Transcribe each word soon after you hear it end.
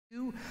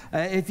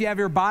If you have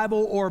your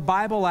Bible or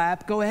Bible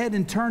app, go ahead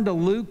and turn to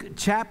Luke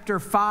chapter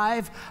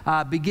 5,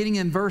 beginning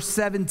in verse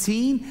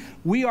 17.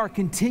 We are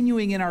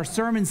continuing in our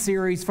sermon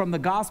series from the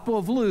Gospel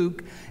of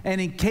Luke,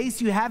 and in case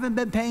you haven't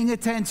been paying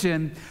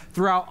attention,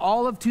 throughout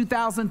all of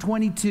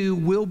 2022,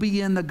 we'll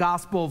be in the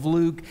Gospel of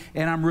Luke,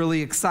 and I'm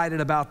really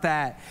excited about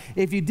that.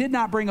 If you did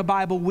not bring a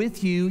Bible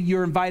with you,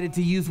 you're invited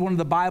to use one of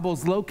the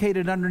Bibles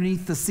located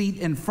underneath the seat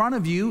in front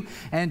of you,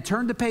 and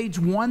turn to page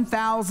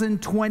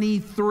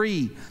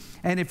 1023.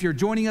 And if you're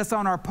joining us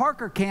on our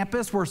Parker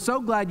campus, we're so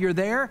glad you're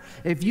there.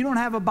 If you don't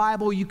have a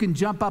Bible, you can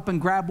jump up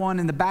and grab one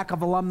in the back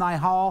of Alumni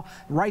Hall,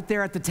 right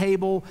there at the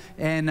table,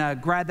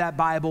 and grab that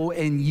Bible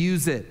and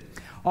use it.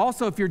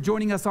 Also, if you're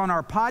joining us on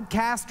our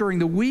podcast during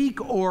the week,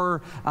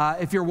 or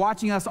if you're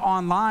watching us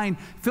online,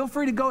 feel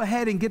free to go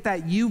ahead and get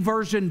that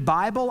YouVersion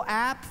Bible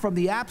app from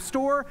the App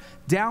Store.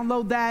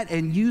 Download that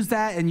and use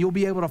that, and you'll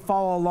be able to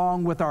follow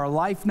along with our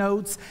life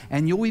notes,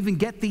 and you'll even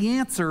get the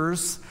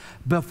answers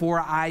before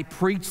I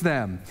preach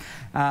them.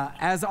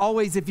 As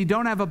always, if you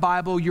don't have a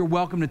Bible, you're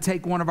welcome to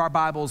take one of our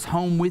Bibles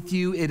home with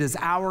you. It is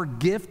our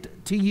gift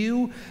to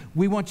you.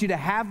 We want you to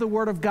have the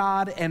Word of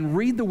God and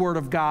read the Word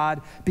of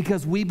God,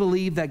 because we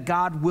believe that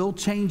God will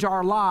change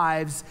our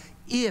lives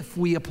if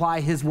we apply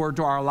His Word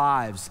to our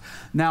lives.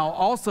 Now,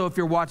 also, if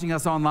you're watching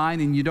us online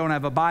and you don't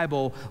have a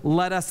Bible,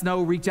 let us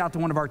know. Reach out to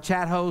one of our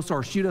chat hosts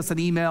or shoot us an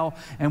email,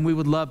 and we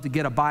would love to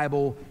get a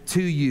Bible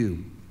to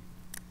you.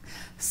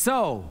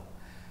 So,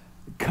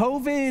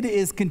 COVID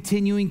is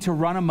continuing to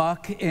run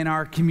amok in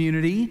our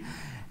community.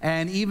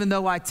 And even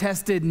though I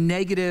tested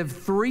negative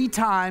 3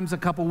 times a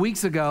couple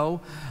weeks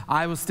ago,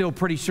 I was still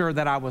pretty sure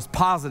that I was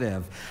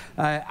positive.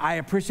 I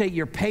appreciate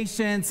your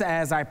patience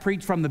as I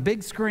preach from the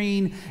big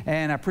screen,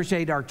 and I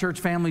appreciate our church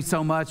family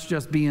so much,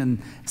 just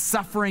being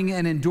suffering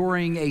and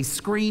enduring a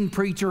screen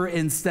preacher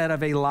instead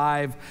of a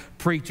live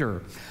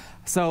preacher.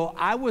 So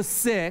I was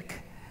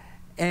sick,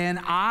 and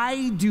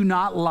I do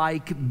not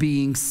like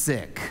being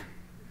sick.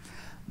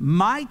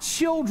 My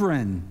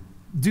children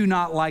do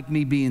not like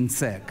me being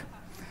sick.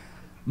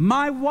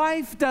 My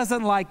wife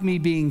doesn't like me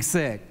being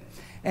sick.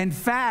 In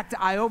fact,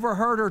 I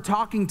overheard her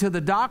talking to the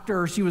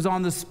doctor. She was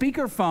on the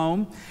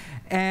speakerphone,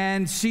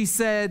 and she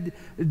said,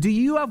 "Do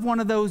you have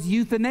one of those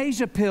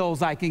euthanasia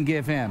pills I can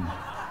give him?"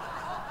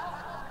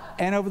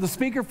 And over the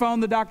speakerphone,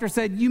 the doctor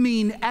said, "You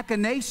mean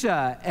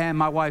echinacea?" And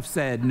my wife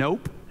said,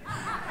 "Nope."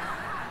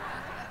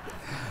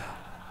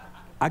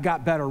 I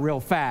got better real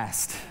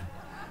fast.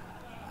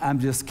 I'm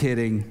just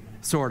kidding,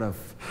 sort of.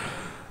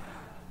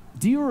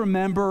 Do you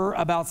remember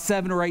about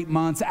 7 or 8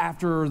 months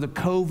after the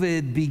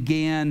COVID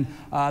began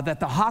that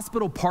the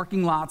hospital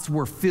parking lots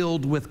were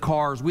filled with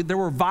cars? There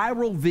were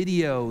viral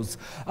videos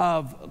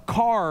of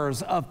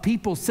cars, of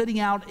people sitting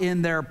out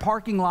in their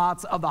parking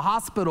lots of the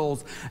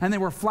hospitals, and they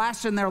were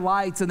flashing their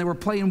lights, and they were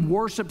playing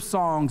worship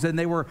songs, and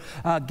they were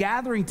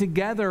gathering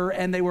together,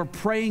 and they were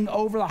praying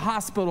over the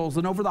hospitals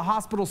and over the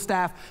hospital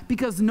staff,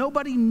 because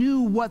nobody knew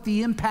what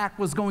the impact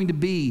was going to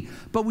be.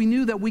 But we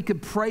knew that we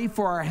could pray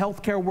for our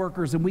healthcare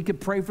workers, and we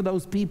could pray for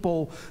those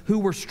people who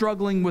were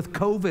struggling with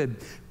COVID.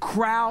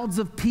 Crowds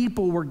of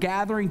people were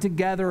gathering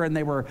together, and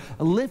they were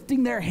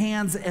lifting their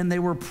hands, and they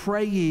were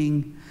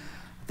praying.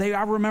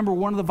 I remember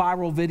one of the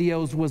viral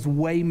videos was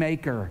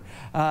Waymaker.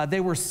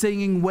 They were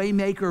singing,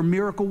 "Waymaker,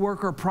 miracle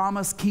worker,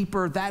 promise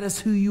keeper, that is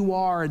who you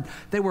are." And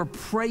they were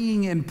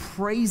praying and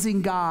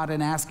praising God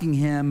and asking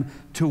Him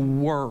to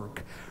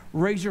work.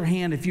 Raise your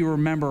hand if you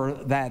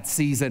remember that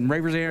season.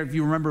 Raise your hand if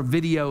you remember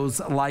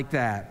videos like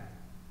that.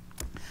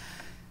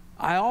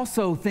 I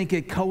also think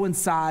it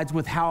coincides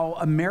with how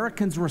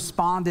Americans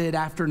responded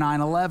after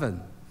 9/11.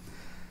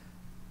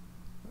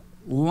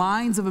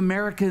 Lines of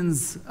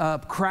Americans,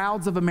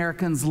 crowds of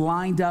Americans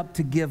lined up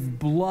to give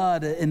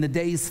blood in the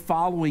days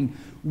following.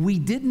 We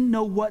didn't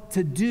know what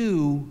to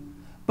do,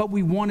 but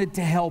we wanted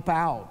to help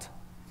out.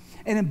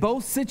 And in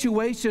both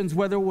situations,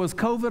 whether it was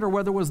COVID or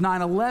whether it was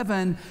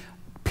 9/11,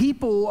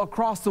 people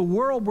across the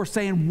world were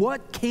saying,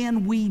 what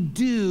can we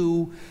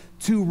do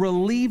to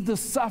relieve the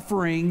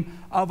suffering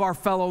of our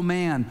fellow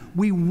man?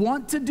 We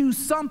want to do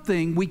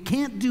something. We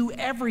can't do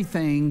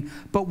everything,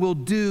 but we'll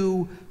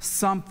do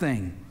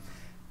something.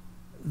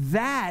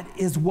 That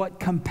is what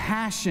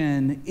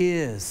compassion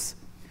is.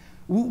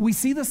 We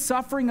see the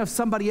suffering of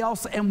somebody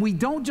else, and we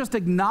don't just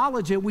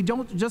acknowledge it. We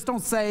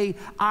don't say,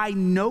 "I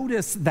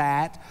notice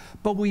that,"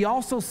 but we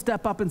also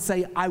step up and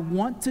say, "I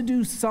want to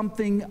do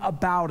something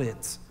about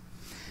it."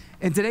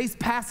 In today's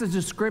passage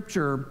of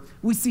Scripture,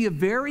 we see a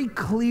very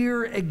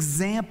clear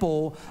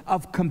example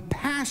of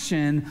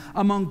compassion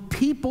among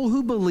people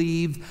who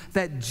believed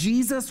that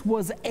Jesus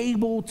was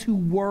able to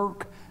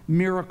work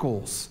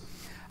miracles.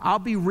 I'll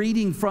be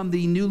reading from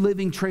the New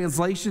Living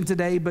Translation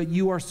today, but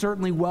you are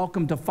certainly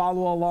welcome to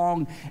follow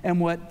along in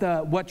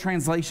what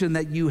translation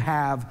that you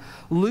have.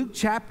 Luke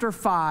chapter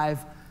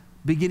 5,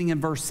 beginning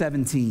in verse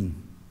 17.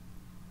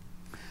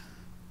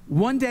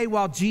 One day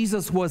while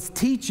Jesus was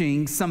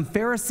teaching, some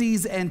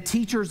Pharisees and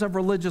teachers of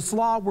religious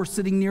law were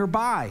sitting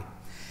nearby.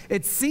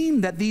 It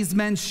seemed that these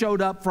men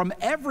showed up from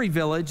every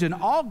village in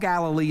all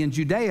Galilee and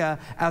Judea,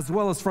 as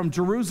well as from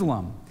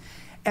Jerusalem.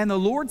 And the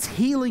Lord's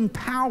healing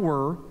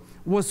power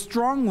was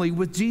strongly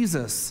with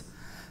Jesus.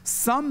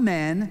 Some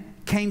men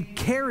came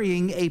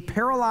carrying a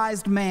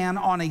paralyzed man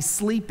on a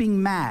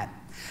sleeping mat.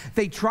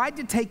 They tried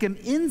to take him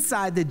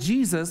inside the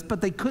Jesus,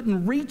 but they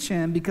couldn't reach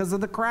him because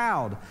of the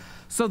crowd.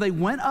 So they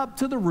went up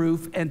to the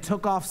roof and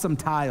took off some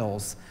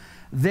tiles.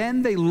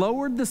 Then they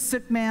lowered the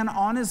sick man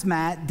on his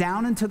mat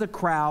down into the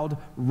crowd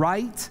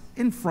right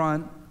in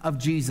front of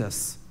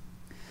Jesus.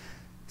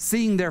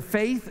 Seeing their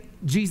faith,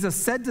 Jesus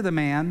said to the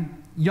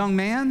man, "Young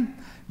man,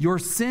 your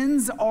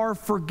sins are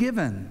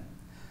forgiven."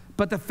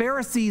 But the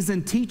Pharisees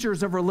and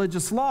teachers of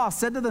religious law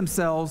said to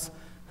themselves,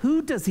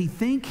 "Who does he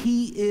think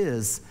he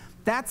is?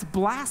 That's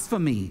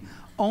blasphemy.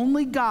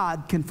 Only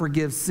God can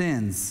forgive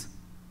sins."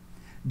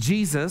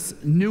 Jesus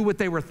knew what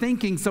they were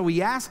thinking, so he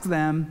asked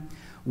them,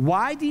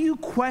 "Why do you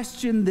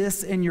question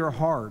this in your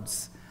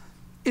hearts?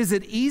 Is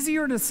it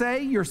easier to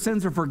say your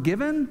sins are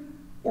forgiven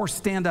or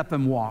stand up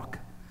and walk?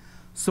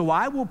 So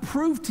I will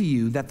prove to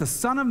you that the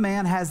Son of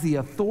Man has the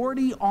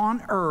authority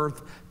on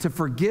earth to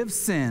forgive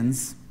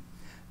sins."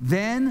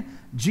 Then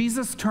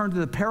Jesus turned to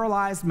the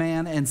paralyzed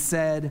man and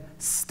said,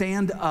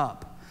 "Stand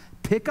up,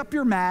 pick up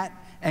your mat,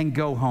 and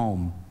go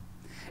home."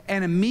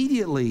 And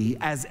immediately,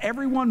 as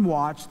everyone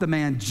watched, the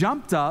man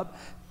jumped up,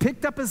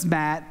 picked up his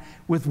mat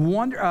with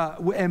wonder,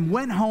 and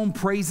went home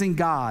praising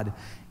God.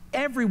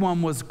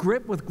 Everyone was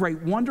gripped with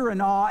great wonder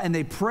and awe, and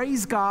they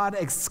praised God,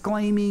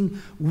 exclaiming,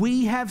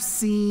 "We have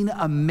seen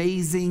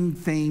amazing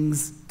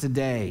things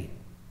today."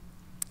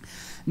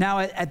 Now,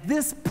 at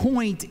this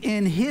point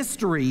in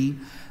history,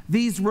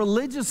 these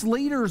religious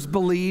leaders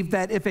believed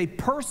that if a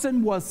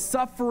person was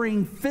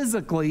suffering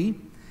physically,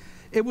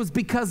 it was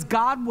because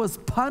God was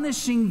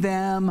punishing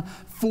them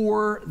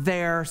for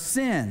their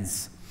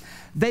sins.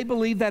 They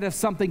believed that if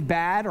something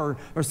bad or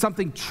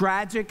something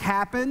tragic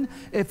happened,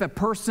 if a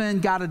person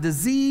got a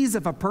disease,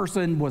 if a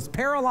person was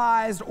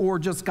paralyzed or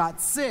just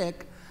got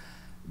sick,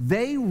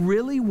 they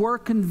really were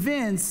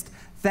convinced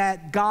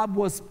that God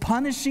was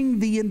punishing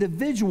the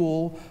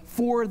individual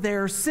for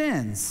their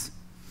sins.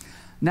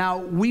 Now,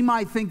 we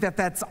might think that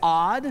that's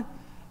odd,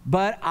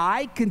 but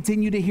I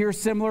continue to hear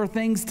similar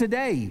things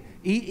today.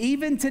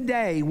 Even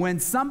today, when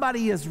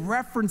somebody is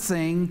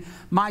referencing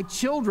my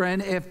children,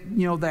 if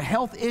the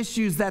health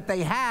issues that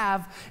they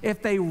have,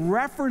 if they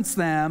reference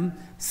them,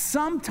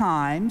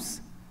 sometimes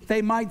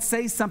they might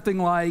say something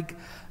like,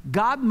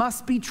 "God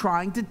must be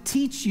trying to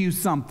teach you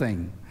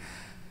something."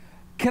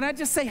 Can I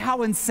just say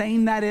how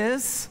insane that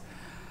is?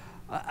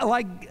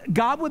 Like,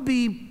 God would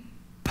be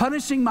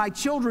punishing my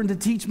children to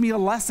teach me a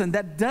lesson.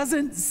 That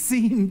doesn't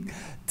seem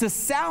to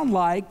sound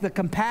like the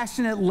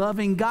compassionate,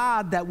 loving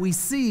God that we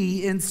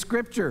see in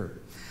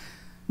Scripture.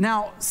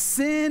 Now,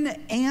 sin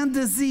and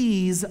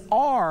disease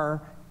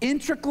are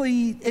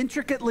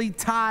intricately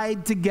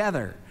tied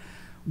together.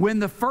 When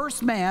the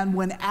first man,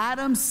 when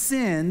Adam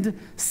sinned,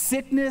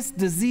 sickness,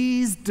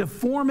 disease,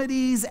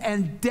 deformities,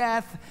 and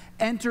death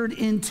entered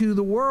into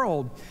the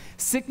world.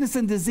 Sickness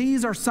and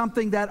disease are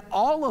something that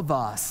all of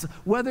us,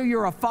 whether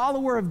you're a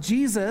follower of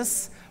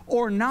Jesus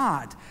or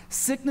not,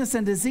 sickness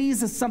and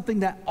disease is something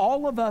that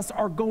all of us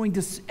are going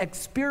to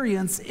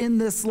experience in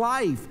this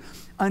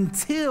life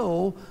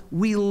until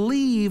we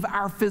leave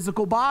our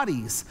physical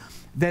bodies.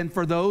 Then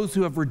for those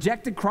who have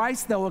rejected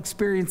Christ, they'll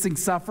experiencing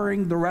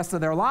suffering the rest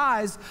of their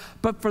lives.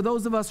 But for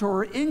those of us who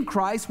are in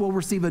Christ, we'll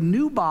receive a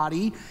new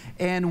body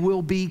and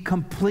will be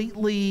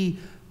completely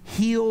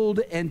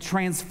healed and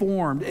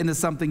transformed into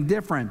something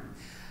different.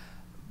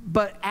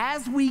 But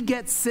as we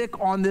get sick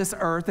on this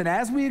earth and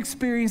as we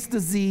experience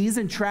disease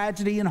and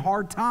tragedy and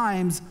hard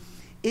times,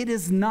 it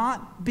is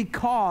not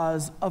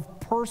because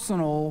of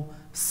personal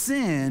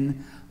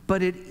sin,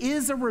 but it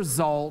is a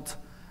result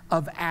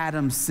of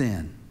Adam's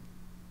sin.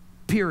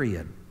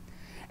 Period.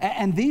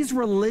 And these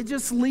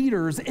religious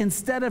leaders,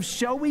 instead of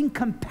showing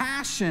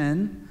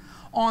compassion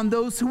on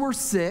those who were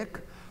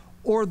sick,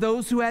 or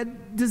those who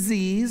had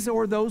disease,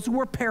 or those who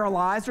were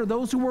paralyzed, or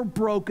those who were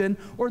broken,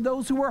 or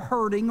those who were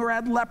hurting, or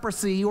had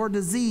leprosy or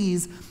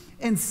disease,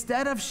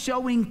 instead of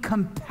showing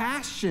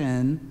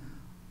compassion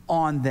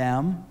on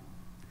them,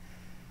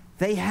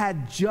 they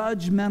had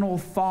judgmental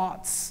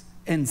thoughts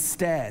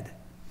instead.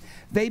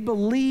 They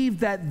believed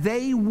that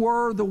they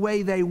were the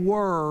way they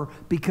were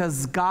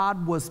because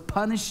God was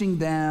punishing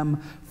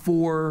them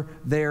for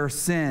their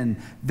sin.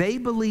 They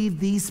believed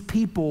these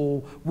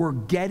people were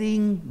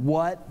getting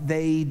what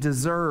they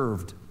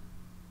deserved.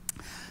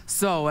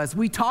 So, as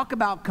we talk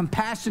about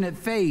compassionate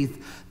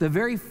faith, the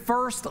very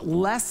first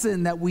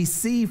lesson that we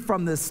see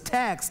from this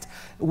text,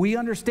 we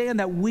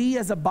understand that we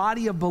as a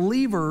body of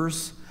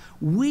believers,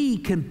 we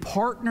can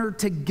partner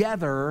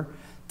together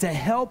to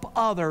help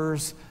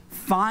others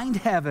find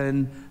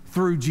heaven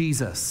through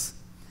Jesus.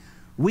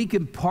 We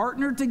can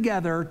partner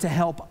together to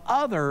help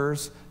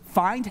others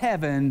find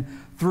heaven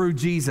through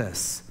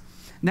Jesus.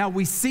 Now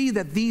we see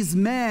that these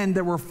men,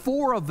 there were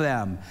 4 of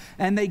them,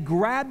 and they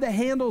grabbed the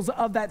handles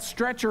of that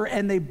stretcher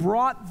and they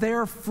brought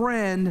their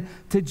friend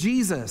to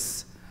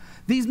Jesus.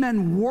 These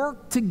men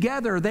worked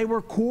together. They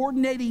were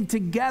coordinating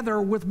together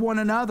with one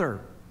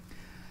another.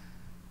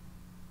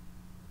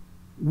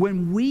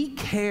 When we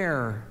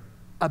care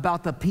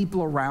about the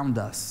people around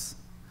us,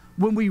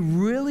 when we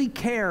really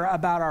care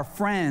about our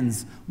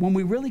friends, when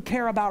we really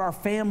care about our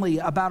family,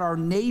 about our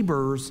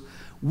neighbors,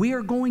 we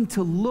are going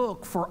to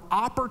look for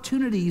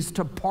opportunities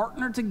to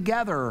partner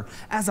together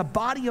as a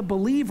body of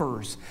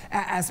believers,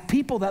 as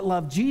people that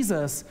love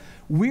Jesus.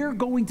 We're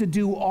going to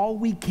do all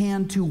we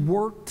can to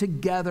work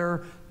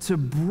together to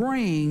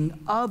bring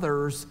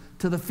others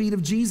to the feet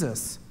of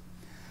Jesus.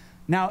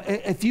 Now,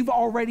 if you've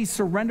already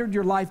surrendered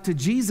your life to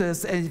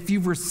Jesus, and if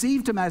you've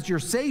received him as your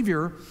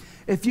Savior,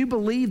 if you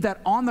believe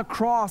that on the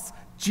cross,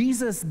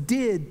 Jesus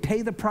did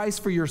pay the price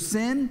for your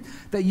sin,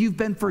 that you've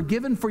been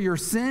forgiven for your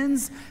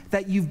sins,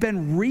 that you've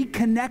been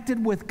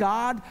reconnected with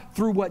God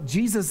through what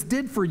Jesus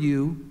did for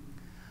you,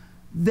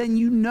 then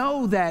you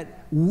know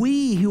that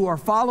we who are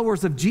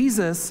followers of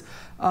Jesus,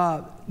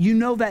 you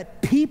know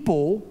that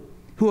people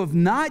who have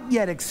not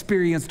yet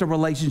experienced a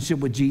relationship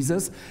with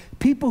Jesus,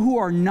 people who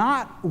are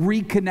not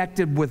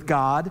reconnected with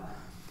God,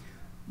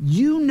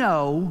 you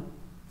know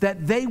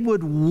that they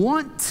would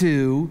want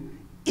to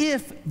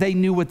if they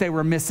knew what they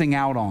were missing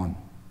out on,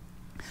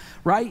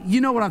 right?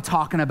 You know what I'm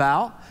talking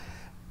about.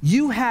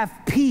 You have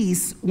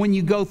peace when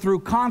you go through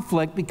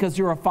conflict because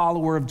you're a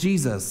follower of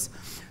Jesus.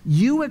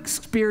 You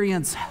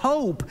experience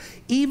hope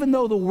even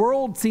though the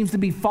world seems to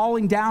be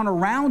falling down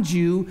around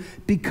you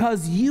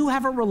because you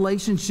have a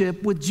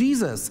relationship with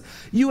Jesus.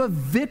 You have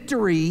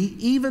victory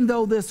even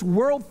though this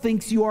world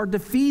thinks you are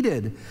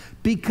defeated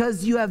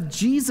because you have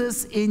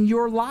Jesus in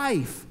your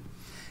life.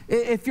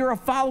 If you're a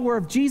follower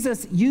of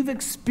Jesus, you've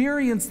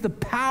experienced the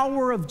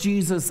power of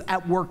Jesus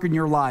at work in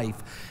your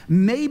life.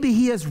 Maybe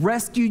he has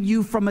rescued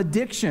you from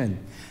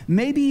addiction.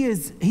 Maybe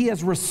he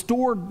has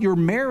restored your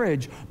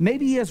marriage.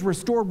 Maybe he has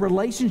restored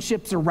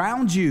relationships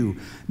around you.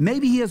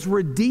 Maybe he has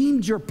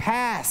redeemed your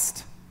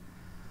past.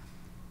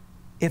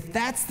 If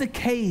that's the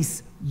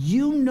case,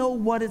 you know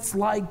what it's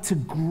like to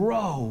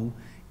grow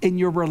in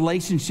your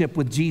relationship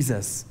with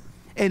Jesus.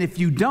 And if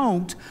you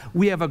don't,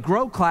 we have a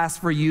grow class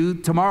for you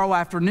tomorrow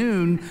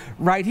afternoon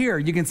right here.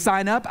 You can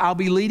sign up. I'll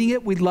be leading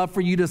it. We'd love for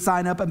you to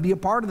sign up and be a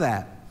part of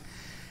that.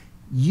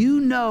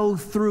 You know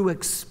through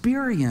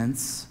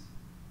experience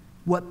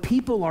what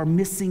people are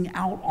missing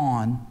out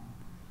on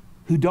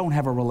who don't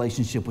have a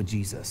relationship with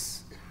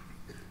Jesus.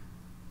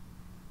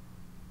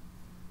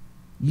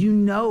 You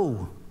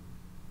know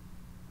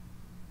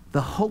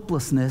the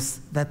hopelessness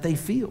that they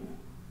feel.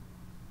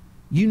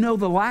 You know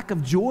the lack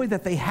of joy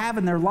that they have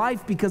in their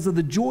life because of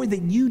the joy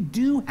that you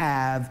do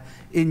have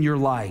in your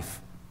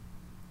life.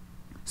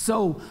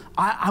 So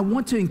I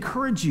want to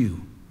encourage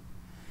you,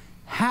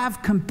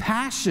 have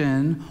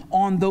compassion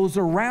on those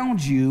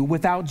around you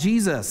without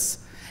Jesus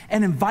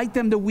and invite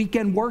them to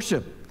weekend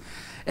worship.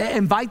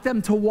 Invite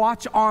them to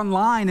watch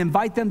online.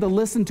 Invite them to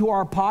listen to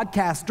our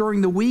podcast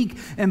during the week.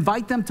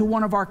 Invite them to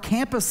one of our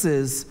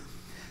campuses.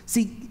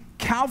 See,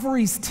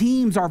 Calvary's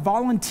teams, our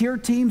volunteer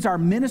teams, our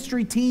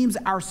ministry teams,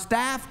 our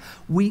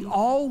staff, we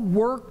all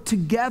work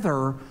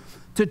together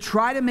to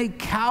try to make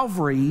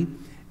Calvary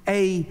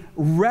a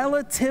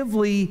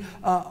relatively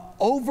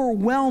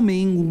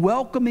overwhelming,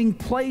 welcoming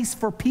place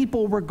for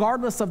people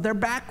regardless of their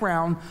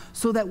background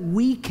so that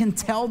we can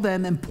tell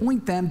them and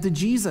point them to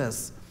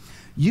Jesus.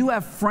 You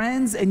have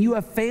friends and you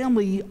have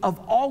family of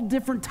all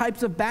different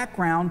types of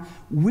background.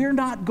 We're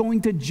not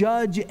going to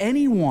judge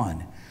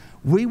anyone.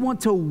 We want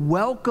to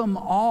welcome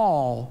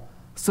all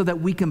so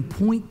that we can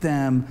point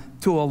them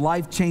to a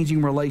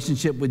life-changing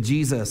relationship with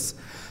Jesus,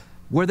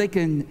 where they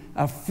can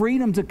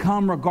freedom to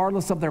come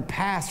regardless of their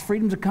past,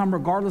 freedom to come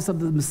regardless of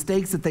the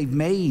mistakes that they've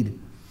made.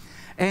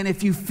 And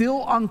if you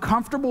feel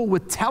uncomfortable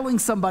with telling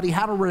somebody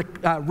how to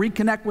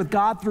reconnect with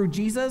God through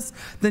Jesus,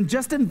 then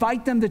just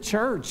invite them to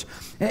church.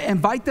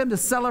 Invite them to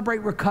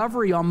celebrate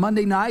recovery on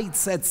Monday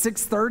nights at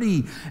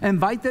 6:30.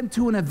 Invite them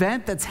to an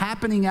event that's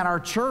happening at our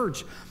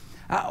church.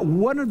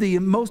 One of the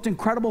most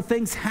incredible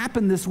things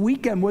happened this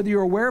weekend, whether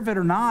you're aware of it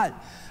or not.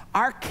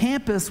 Our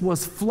campus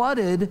was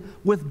flooded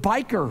with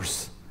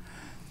bikers.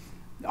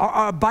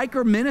 Our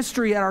biker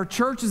ministry at our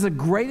church is a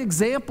great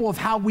example of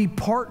how we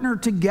partner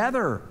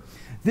together.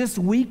 This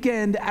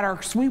weekend at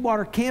our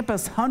Sweetwater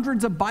campus,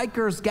 hundreds of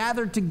bikers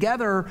gathered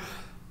together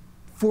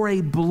for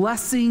a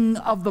blessing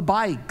of the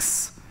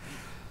bikes.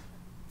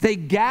 They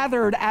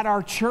gathered at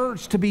our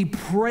church to be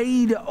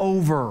prayed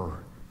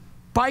over.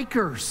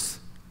 Bikers.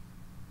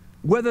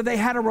 Whether they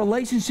had a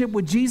relationship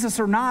with Jesus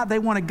or not, they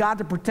wanted God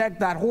to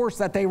protect that horse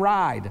that they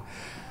ride.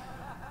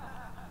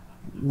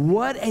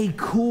 What a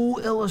cool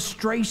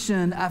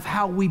illustration of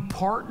how we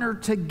partner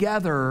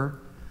together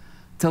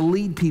to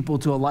lead people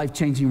to a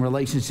life-changing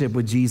relationship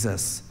with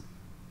Jesus.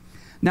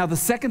 Now, the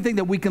second thing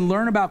that we can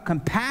learn about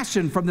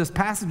compassion from this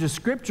passage of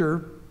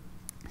Scripture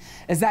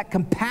is that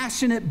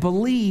compassionate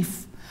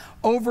belief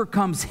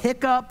overcomes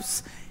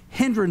hiccups,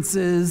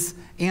 hindrances,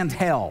 and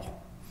hell.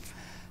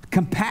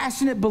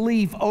 Compassionate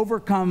belief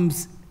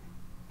overcomes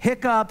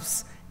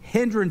hiccups,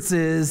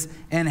 hindrances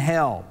in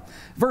hell.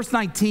 Verse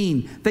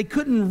 19, they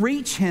couldn't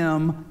reach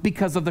him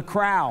because of the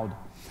crowd.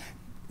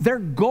 Their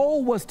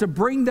goal was to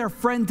bring their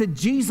friend to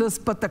Jesus,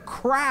 but the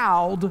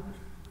crowd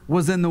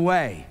was in the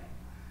way.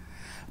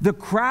 The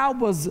crowd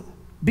was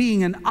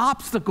being an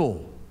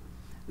obstacle.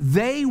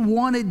 They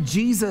wanted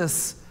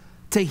Jesus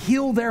to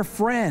heal their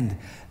friend.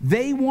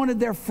 They wanted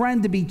their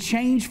friend to be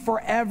changed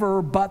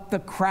forever, but the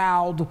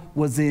crowd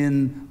was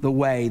in the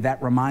way.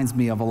 That reminds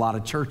me of a lot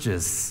of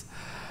churches.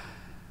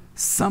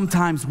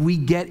 Sometimes we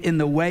get in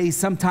the way.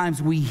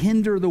 Sometimes we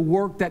hinder the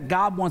work that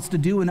God wants to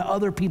do in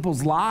other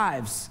people's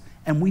lives,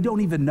 and we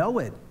don't even know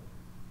it.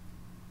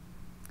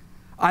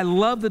 I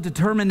love the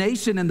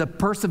determination and the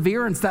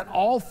perseverance that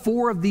all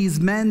four of these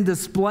men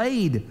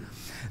displayed.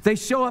 They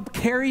show up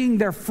carrying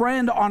their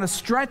friend on a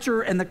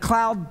stretcher, and the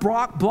cloud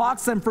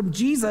blocks them from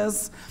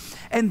Jesus,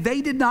 and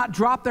they did not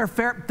drop their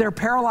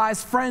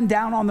paralyzed friend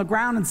down on the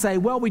ground and say,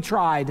 well, we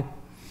tried.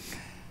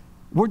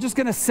 We're just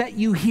going to set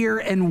you here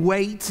and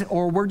wait,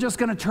 or we're just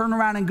going to turn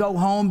around and go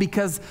home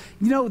because,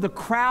 the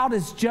crowd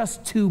is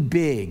just too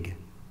big.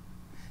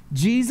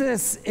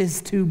 Jesus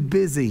is too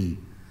busy.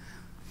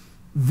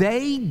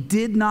 They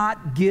did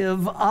not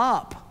give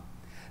up.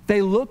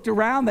 They looked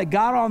around, they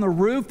got on the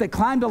roof, they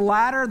climbed a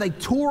ladder, they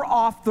tore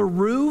off the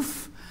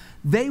roof.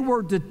 They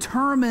were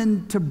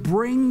determined to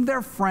bring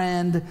their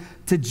friend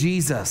to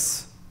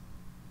Jesus.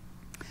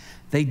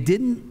 They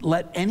didn't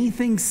let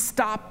anything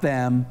stop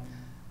them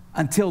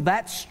until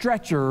that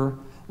stretcher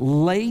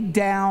laid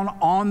down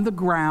on the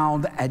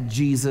ground at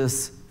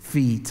Jesus'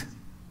 feet.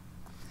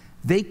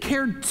 They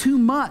cared too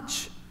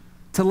much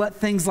to let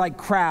things like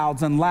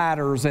crowds and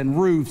ladders and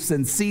roofs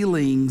and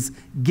ceilings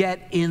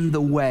get in the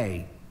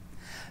way.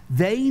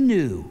 They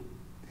knew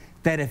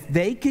that if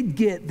they could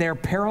get their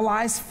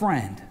paralyzed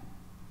friend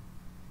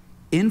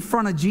in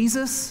front of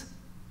Jesus,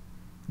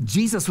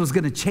 Jesus was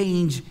going to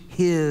change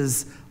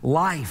his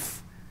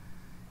life.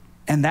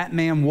 And that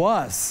man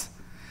was.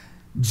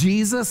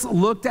 Jesus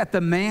looked at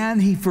the man,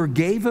 he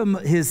forgave him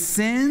his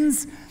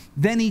sins,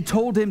 then he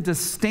told him to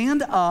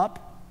stand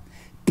up,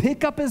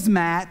 pick up his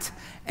mat,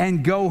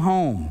 and go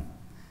home.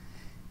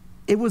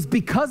 It was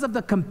because of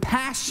the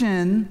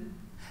compassion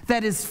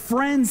that his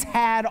friends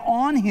had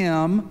on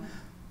him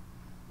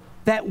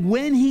that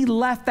when he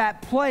left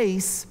that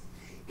place,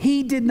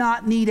 he did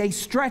not need a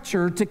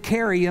stretcher to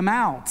carry him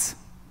out.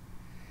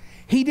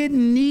 He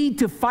didn't need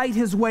to fight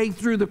his way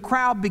through the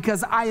crowd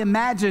because I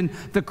imagine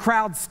the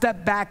crowd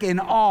stepped back in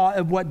awe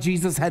of what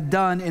Jesus had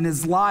done in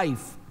his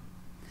life.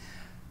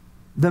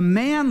 The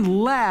man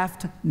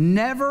left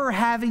never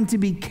having to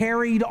be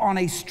carried on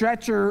a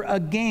stretcher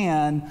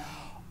again,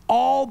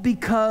 all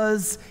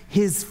because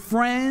his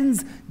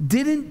friends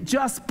didn't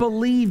just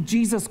believe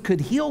Jesus could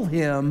heal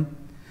him.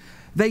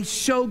 They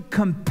showed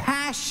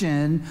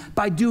compassion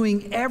by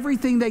doing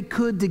everything they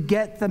could to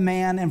get the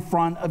man in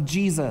front of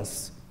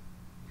Jesus.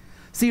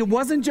 See, it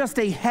wasn't just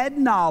a head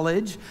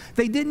knowledge.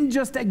 They didn't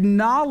just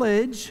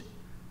acknowledge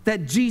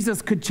that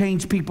Jesus could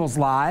change people's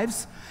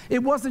lives.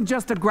 It wasn't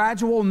just a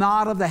gradual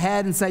nod of the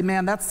head and say,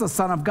 man, that's the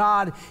Son of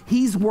God.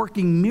 He's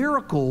working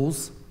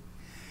miracles.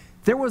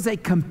 There was a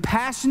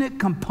compassionate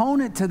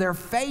component to their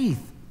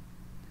faith.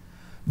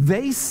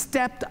 They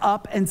stepped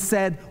up and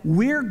said,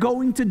 we're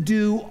going to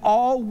do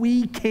all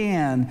we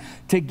can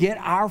to get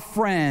our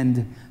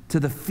friend to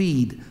the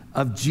feet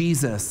of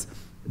Jesus.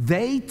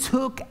 They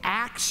took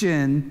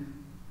action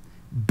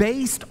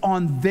based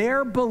on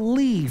their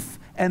belief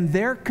and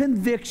their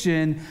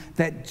conviction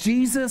that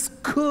Jesus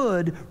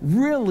could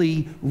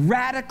really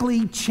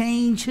radically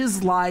change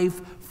his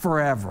life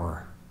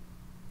forever.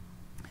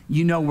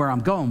 You know where I'm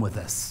going with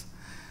this.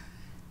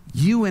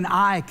 You and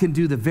I can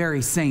do the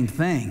very same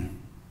thing.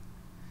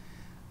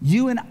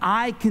 You and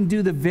I can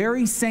do the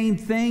very same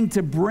thing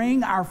to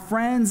bring our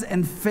friends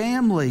and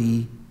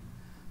family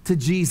to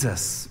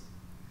Jesus.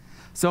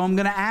 So I'm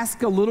going to ask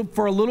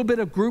for a little bit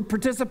of group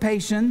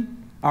participation.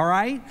 All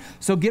right?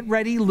 So get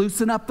ready,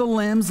 loosen up the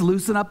limbs,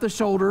 loosen up the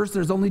shoulders.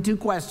 There's only 2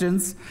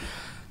 questions.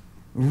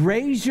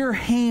 Raise your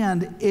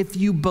hand if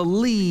you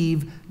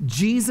believe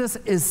Jesus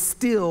is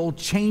still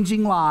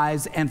changing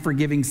lives and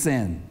forgiving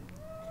sin.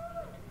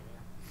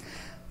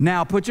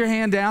 Now, put your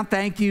hand down.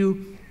 Thank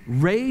you.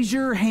 Raise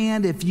your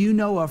hand if you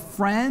know a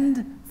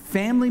friend,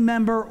 family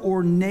member,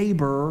 or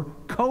neighbor,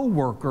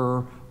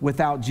 coworker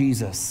without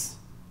Jesus.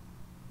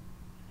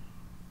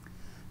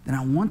 Then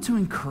I want to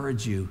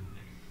encourage you.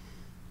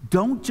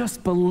 Don't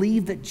just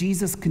believe that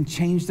Jesus can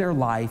change their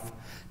life,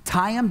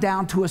 tie them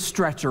down to a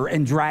stretcher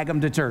and drag them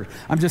to church.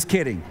 I'm just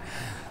kidding.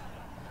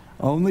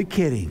 Only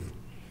kidding.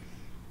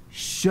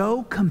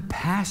 Show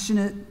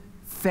compassionate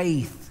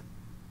faith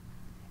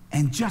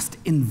and just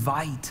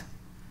invite.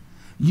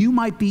 You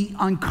might be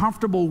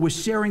uncomfortable with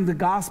sharing the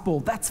gospel.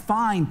 That's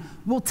fine.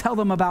 We'll tell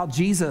them about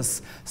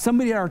Jesus.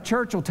 Somebody at our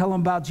church will tell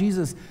them about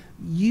Jesus.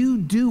 You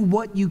do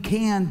what you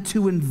can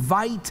to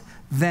invite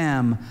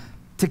them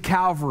to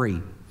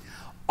Calvary.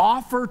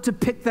 Offer to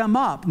pick them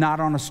up, not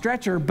on a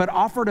stretcher, but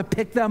offer to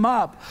pick them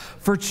up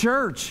for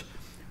church.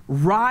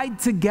 Ride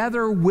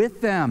together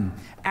with them.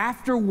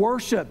 After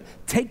worship,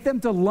 take them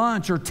to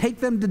lunch or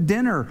take them to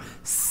dinner.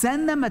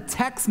 Send them a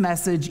text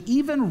message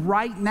even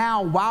right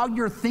now while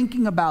you're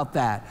thinking about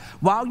that,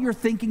 while you're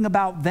thinking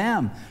about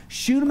them.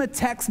 Shoot them a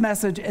text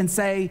message and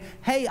say,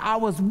 hey, I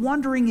was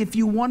wondering if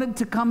you wanted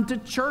to come to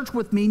church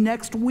with me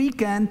next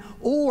weekend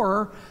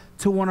or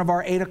to one of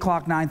our 8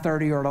 o'clock,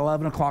 9:30, or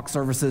 11 o'clock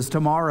services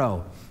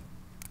tomorrow.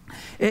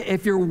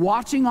 If you're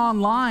watching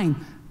online,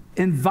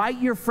 invite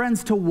your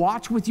friends to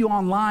watch with you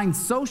online.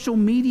 Social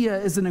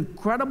media is an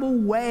incredible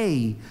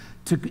way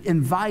to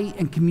invite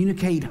and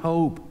communicate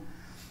hope.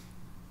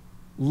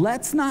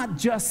 Let's not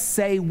just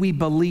say we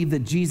believe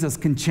that Jesus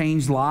can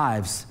change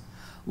lives.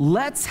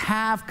 Let's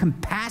have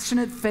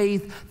compassionate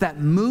faith that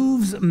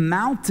moves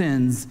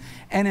mountains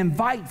and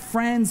invite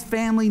friends,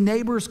 family,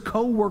 neighbors,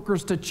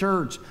 co-workers to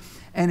church.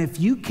 And if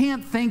you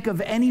can't think of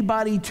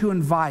anybody to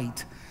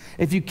invite,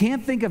 if you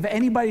can't think of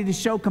anybody to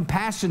show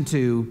compassion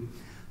to,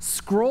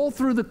 scroll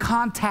through the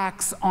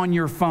contacts on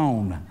your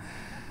phone.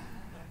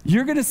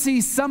 You're going to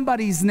see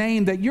somebody's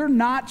name that you're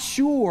not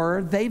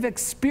sure they've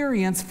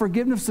experienced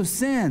forgiveness of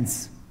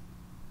sins.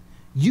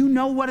 You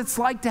know what it's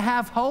like to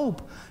have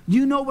hope.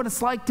 You know what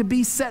it's like to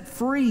be set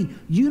free.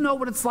 You know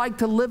what it's like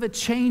to live a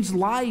changed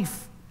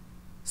life.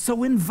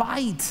 So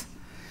invite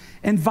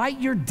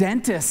your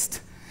dentist.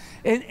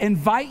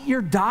 Invite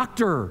your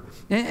doctor,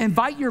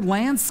 invite your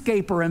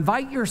landscaper,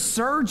 invite your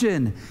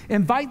surgeon,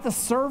 invite the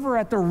server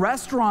at the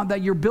restaurant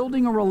that you're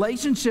building a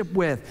relationship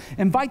with,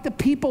 invite the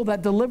people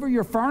that deliver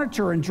your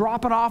furniture and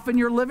drop it off in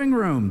your living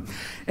room,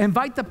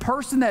 invite the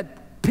person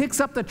that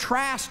picks up the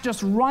trash,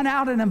 just run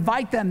out and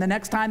invite them the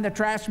next time the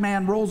trash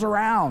man rolls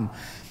around.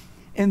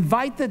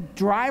 Invite the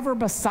driver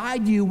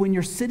beside you when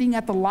you're sitting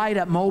at the light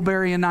at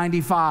Mulberry and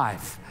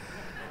 95.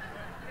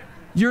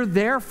 You're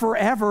there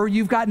forever.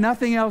 You've got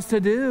nothing else to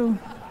do.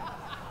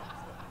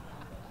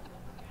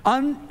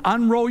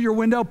 Unroll your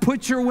window.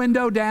 Put your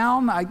window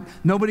down.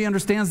 Nobody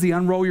understands the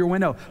unroll your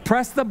window.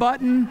 Press the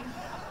button.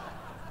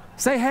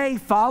 Say, hey,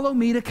 follow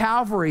me to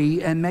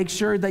Calvary, and make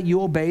sure that you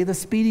obey the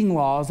speeding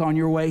laws on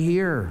your way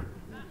here.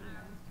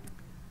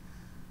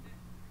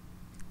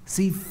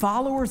 See,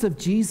 followers of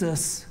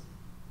Jesus,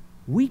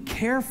 we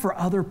care for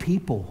other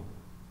people.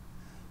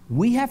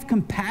 We have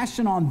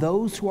compassion on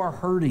those who are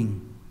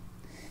hurting.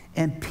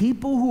 And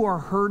people who are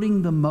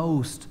hurting the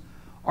most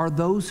are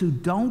those who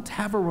don't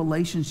have a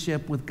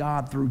relationship with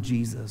God through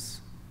Jesus.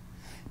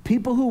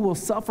 People who will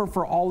suffer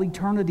for all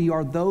eternity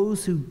are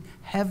those who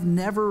have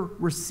never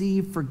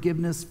received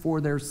forgiveness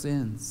for their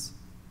sins.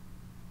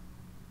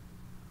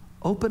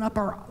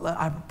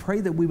 I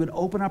pray that we would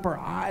open up our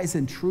eyes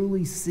and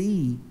truly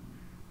see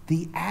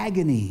the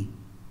agony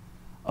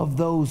of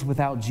those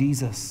without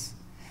Jesus,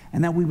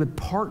 and that we would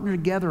partner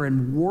together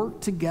and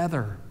work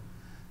together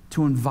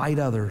to invite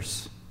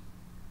others.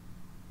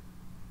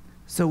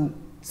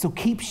 So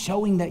keep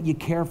showing that you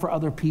care for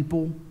other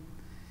people,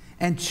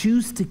 and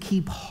choose to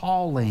keep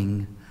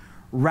hauling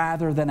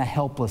rather than a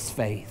helpless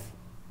faith.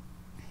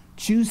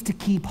 Choose to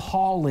keep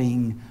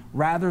hauling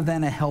rather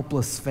than a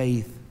helpless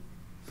faith.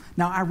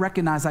 Now, I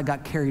recognize I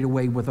got carried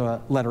away with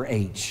a letter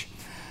H,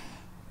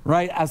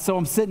 right? So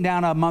I'm sitting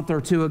down a month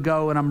or two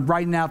ago, and I'm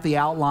writing out the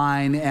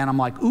outline, and I'm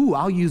like, ooh,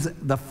 I'll use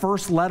the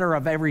first letter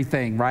of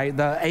everything, right?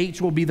 The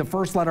H will be the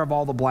first letter of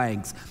all the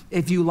blanks.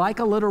 If you like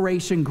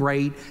alliteration,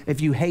 great.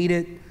 If you hate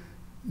it,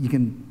 you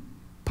can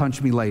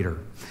punch me later.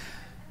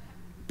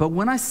 But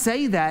when I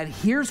say that,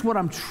 here's what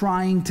I'm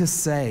trying to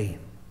say.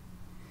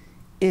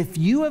 If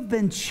you have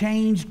been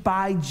changed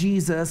by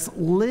Jesus,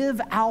 live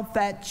out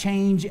that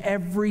change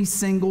every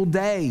single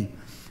day.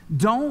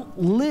 Don't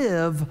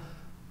live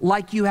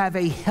like you have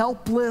a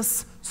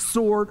helpless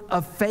sort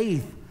of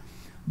faith.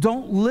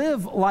 Don't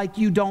live like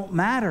you don't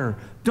matter.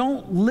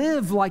 Don't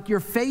live like your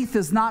faith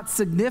is not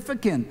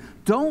significant.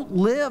 Don't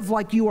live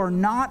like you are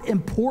not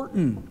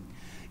important.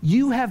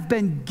 You have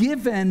been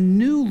given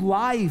new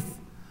life,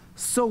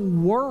 so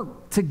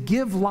work to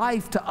give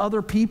life to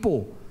other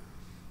people.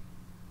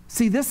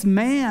 See, this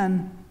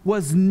man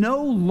was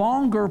no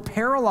longer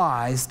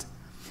paralyzed,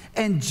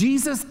 and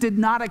Jesus did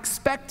not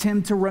expect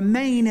him to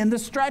remain in the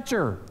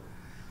stretcher.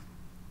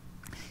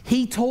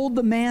 He told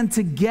the man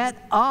to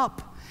get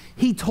up.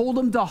 He told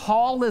him to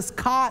haul his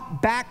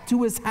cot back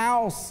to his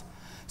house.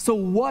 So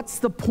what's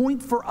the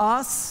point for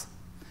us?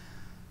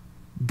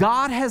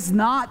 God has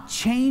not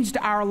changed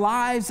our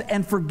lives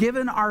and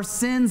forgiven our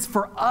sins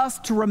for us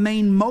to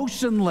remain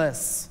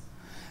motionless.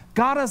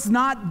 God has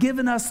not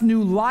given us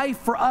new life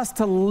for us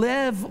to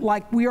live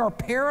like we are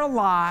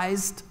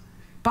paralyzed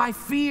by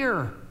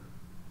fear.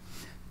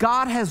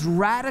 God has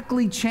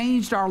radically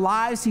changed our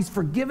lives. He's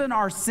forgiven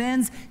our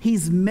sins.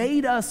 He's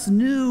made us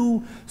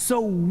new so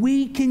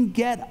we can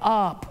get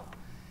up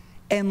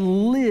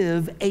and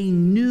live a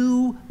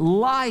new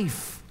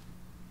life.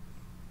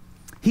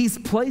 He's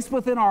placed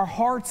within our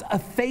hearts a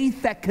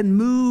faith that can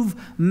move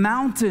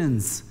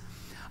mountains.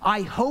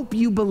 I hope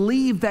you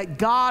believe that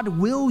God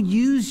will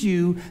use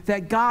you,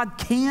 that God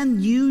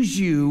can use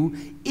you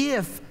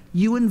if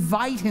you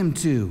invite him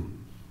to.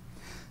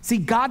 See,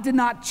 God did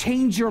not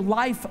change your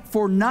life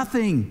for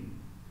nothing.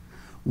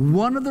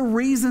 One of the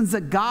reasons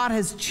that God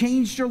has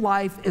changed your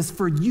life is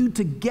for you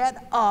to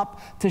get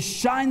up, to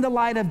shine the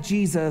light of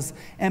Jesus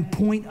and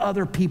point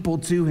other people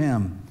to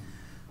him.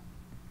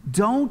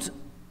 Don't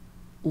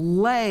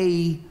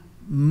lay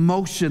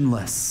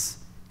motionless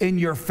in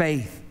your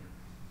faith.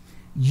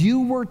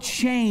 You were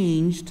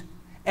changed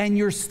and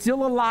you're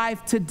still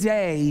alive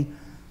today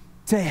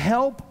to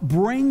help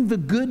bring the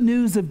good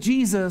news of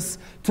Jesus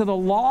to the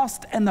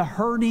lost and the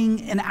hurting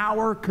in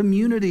our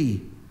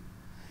community.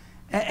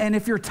 And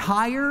if you're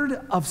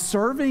tired of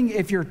serving,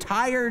 if you're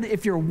tired,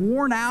 if you're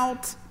worn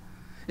out,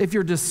 if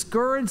you're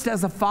discouraged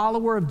as a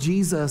follower of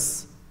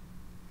Jesus,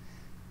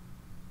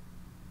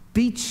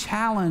 be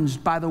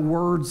challenged by the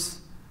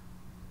words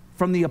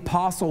from the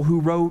apostle who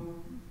wrote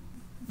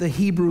the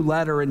Hebrew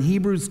letter. In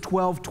Hebrews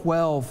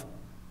 12:12,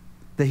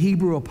 the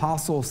Hebrew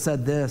apostle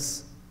said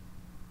this: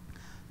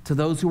 to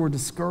those who are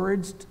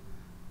discouraged,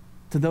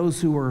 to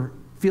those who are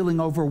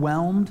feeling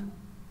overwhelmed,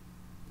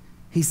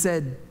 he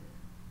said,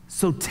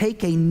 so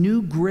take a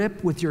new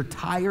grip with your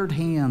tired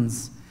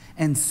hands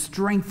and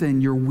strengthen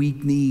your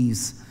weak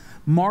knees.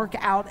 Mark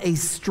out a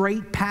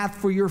straight path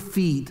for your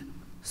feet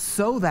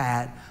so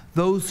that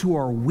those who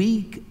are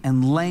weak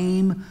and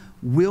lame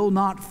will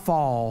not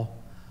fall,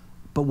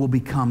 but will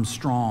become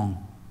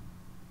strong.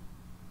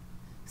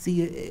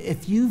 See,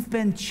 if you've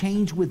been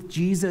changed with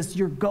Jesus,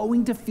 you're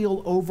going to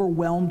feel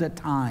overwhelmed at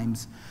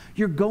times.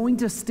 You're going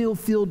to still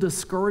feel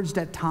discouraged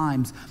at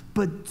times,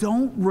 but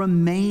don't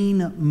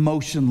remain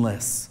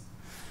motionless.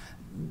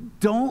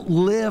 Don't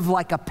live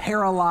like a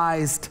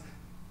paralyzed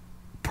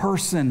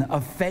person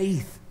of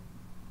faith.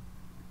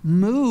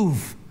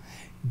 Move.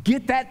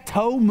 Get that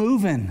toe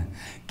moving.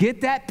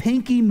 Get that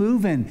pinky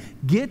moving.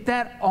 Get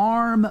that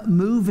arm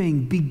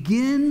moving.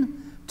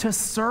 Begin to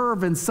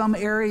serve in some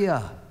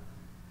area,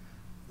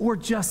 or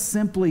just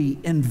simply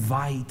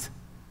invite.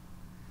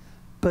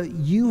 But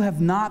you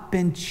have not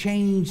been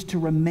changed to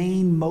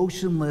remain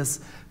motionless.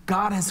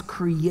 God has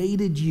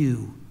created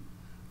you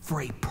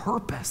for a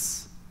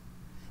purpose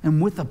and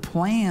with a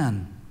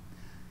plan.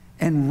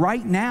 And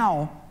right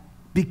now,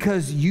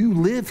 because you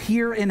live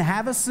here in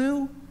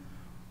Havasu,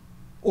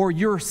 or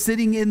you're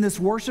sitting in this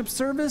worship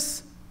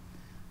service,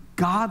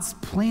 God's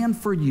plan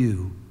for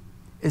you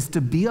is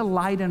to be a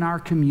light in our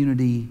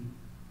community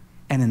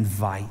and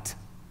invite.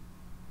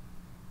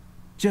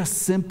 Just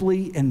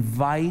simply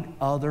invite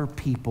other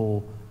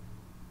people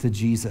to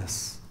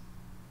Jesus.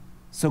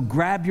 So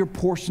grab your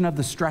portion of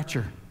the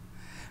stretcher,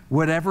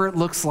 whatever it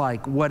looks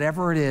like,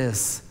 whatever it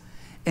is,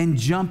 and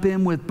jump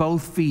in with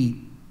both feet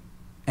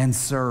and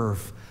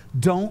serve.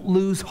 Don't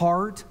lose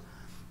heart.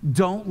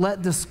 Don't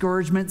let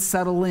discouragement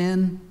settle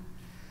in.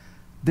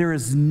 There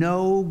is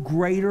no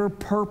greater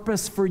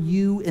purpose for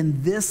you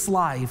in this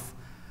life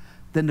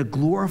than to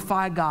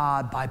glorify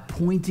God by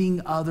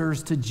pointing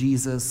others to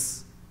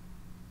Jesus.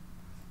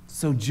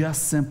 So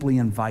just simply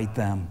invite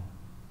them.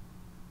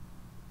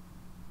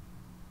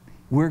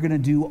 We're going to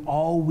do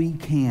all we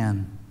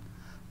can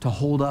to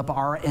hold up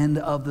our end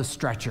of the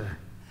stretcher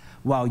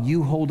while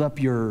you hold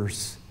up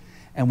yours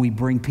and we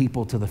bring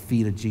people to the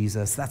feet of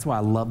Jesus. That's why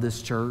I love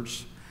this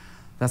church.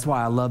 That's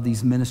why I love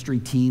these ministry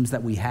teams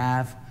that we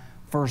have.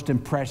 First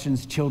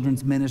Impressions,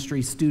 children's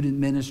ministry, student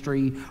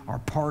ministry, our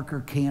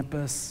Parker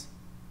campus.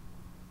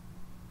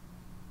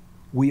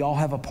 We all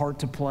have a part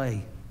to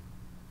play.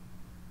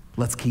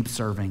 Let's keep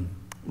serving.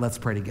 Let's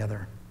pray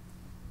together.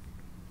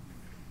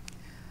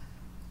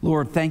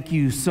 Lord, thank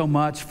you so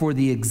much for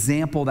the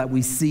example that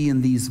we see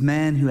in these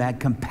men who had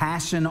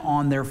compassion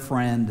on their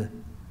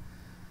friend.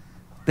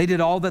 They did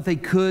all that they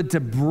could to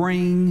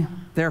bring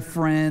their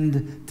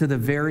friend to the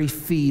very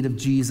feet of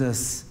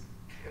Jesus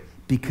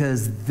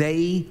because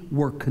they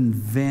were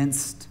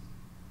convinced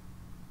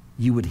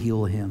you would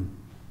heal him.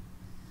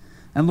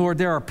 And Lord,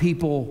 there are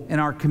people in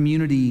our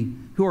community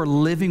who are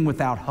living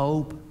without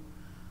hope,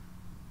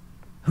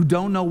 who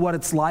don't know what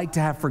it's like to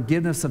have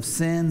forgiveness of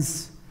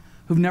sins,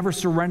 who've never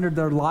surrendered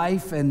their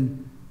life,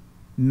 and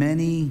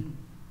many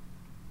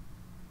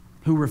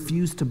who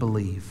refuse to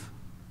believe.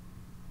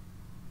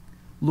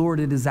 Lord,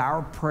 it is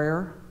our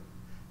prayer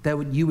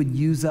that you would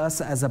use us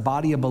as a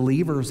body of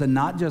believers, and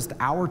not just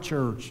our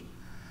church,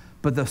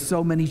 but the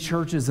so many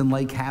churches in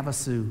Lake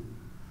Havasu,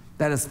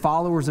 that as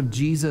followers of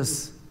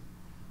Jesus,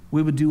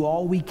 we would do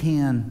all we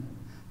can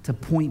to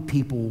point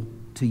people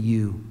to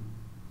you.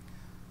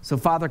 So,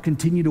 Father,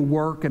 continue to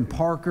work in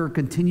Parker,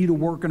 continue to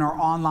work in our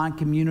online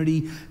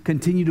community,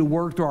 continue to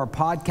work through our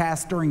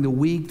podcast during the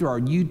week, through our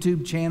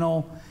YouTube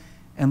channel,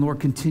 and Lord,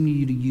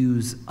 continue to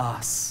use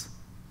us.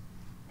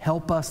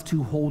 Help us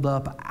to hold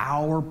up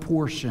our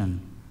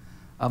portion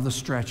of the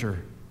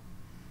stretcher,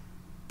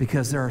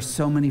 because there are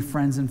so many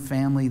friends and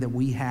family that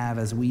we have,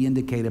 as we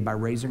indicated by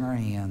raising our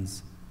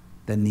hands,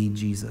 that need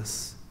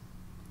Jesus.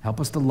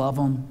 Help us to love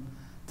them,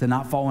 to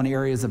not fall in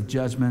areas of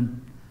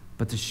judgment,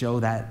 but to show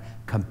that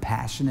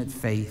compassionate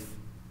faith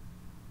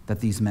that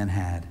these men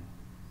had.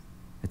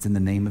 It's in the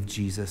name of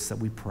Jesus that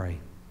we pray.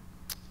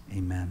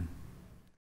 Amen.